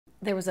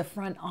there was a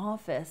front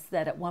office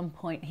that at one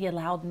point he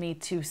allowed me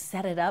to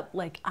set it up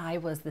like I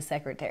was the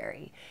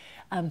secretary,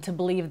 to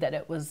believe that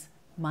it was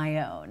my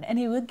own. And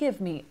he would give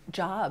me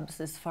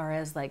jobs as far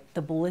as like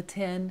the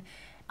bulletin.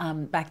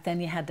 Back then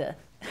you had to,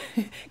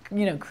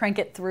 crank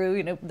it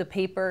through, the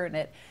paper,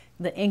 and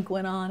the ink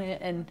went on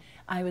it. And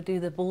I would do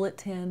the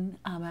bulletin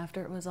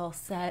after it was all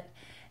set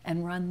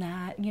and run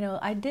that.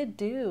 I did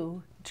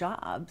do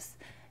jobs,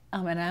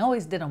 and I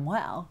always did them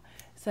well.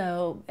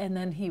 So, and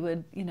then he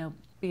would,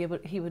 he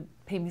would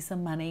pay me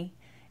some money.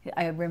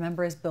 I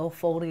remember his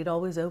billfold. He'd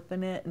always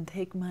open it and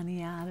take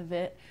money out of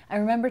it. I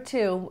remember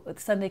too, with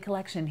Sunday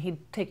collection, he'd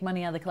take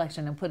money out of the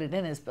collection and put it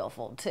in his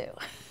billfold too.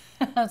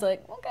 I was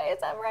like, okay, is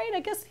that right?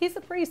 I guess he's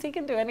a priest. He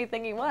can do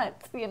anything he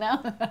wants,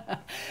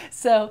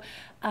 So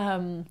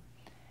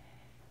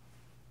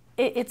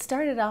it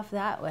started off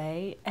that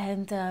way.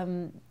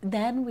 And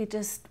then we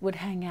just would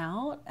hang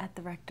out at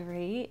the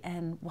rectory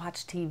and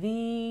watch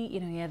TV.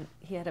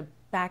 He had a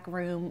back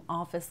room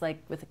office,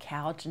 like with a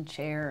couch and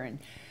chair, and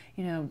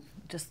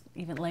just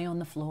even lay on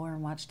the floor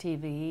and watch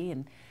TV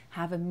and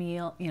have a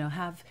meal.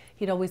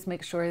 He'd always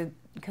make sure,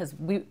 because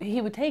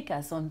he would take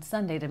us on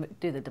Sunday to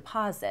do the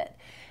deposit,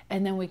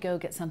 and then we'd go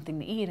get something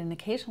to eat, and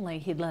occasionally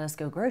he'd let us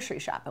go grocery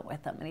shopping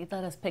with him, and he'd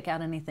let us pick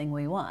out anything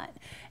we want.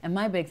 And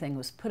my big thing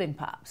was pudding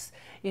pops,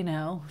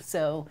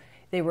 so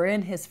they were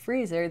in his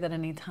freezer that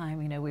anytime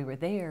we were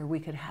there, we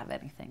could have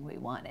anything we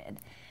wanted.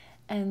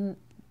 And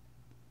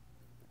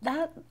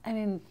that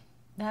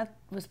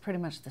was pretty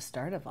much the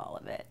start of all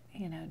of it,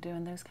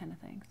 doing those kind of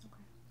things.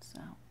 So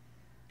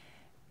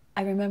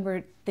I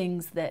remember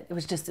things that it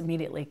was just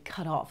immediately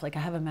cut off. Like I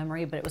have a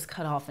memory, but it was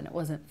cut off and it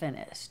wasn't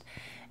finished.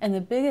 And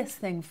the biggest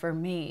thing for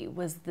me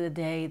was the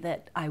day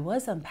that I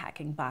was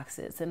unpacking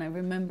boxes. And I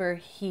remember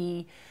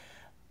he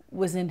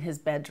was in his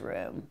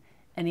bedroom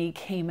and he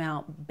came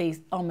out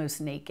almost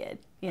naked.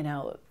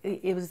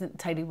 It wasn't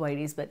tighty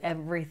whities, but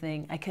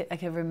everything, I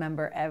could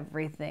remember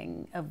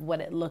everything of what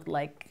it looked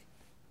like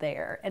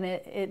there. And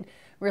it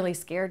really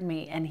scared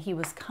me. And he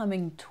was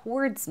coming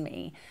towards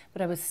me,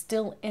 but I was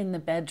still in the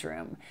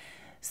bedroom.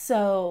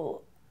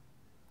 So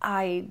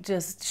I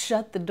just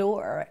shut the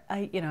door.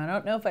 I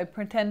don't know if I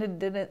pretended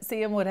didn't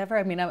see him, whatever.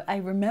 I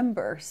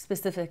remember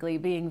specifically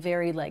being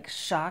very like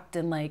shocked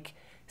and like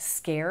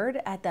scared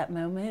at that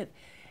moment.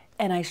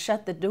 And I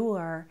shut the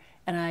door,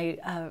 and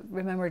I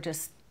remember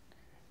just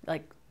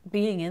like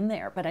being in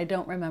there, but I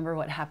don't remember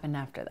what happened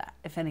after that,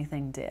 if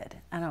anything did.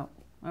 I don't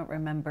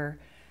remember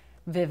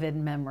vivid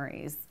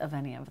memories of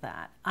any of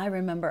that. I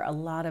remember a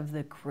lot of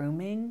the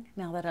grooming,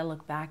 now that I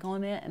look back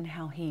on it, and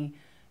how he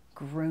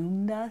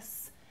groomed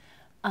us.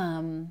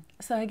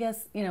 So I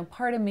guess,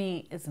 part of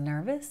me is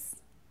nervous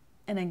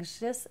and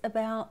anxious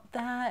about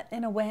that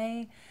in a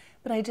way,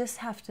 but I just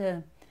have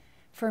to,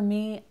 for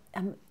me,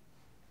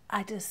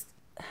 I just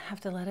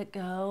have to let it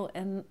go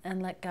and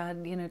let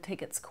God,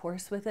 take its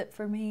course with it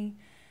for me.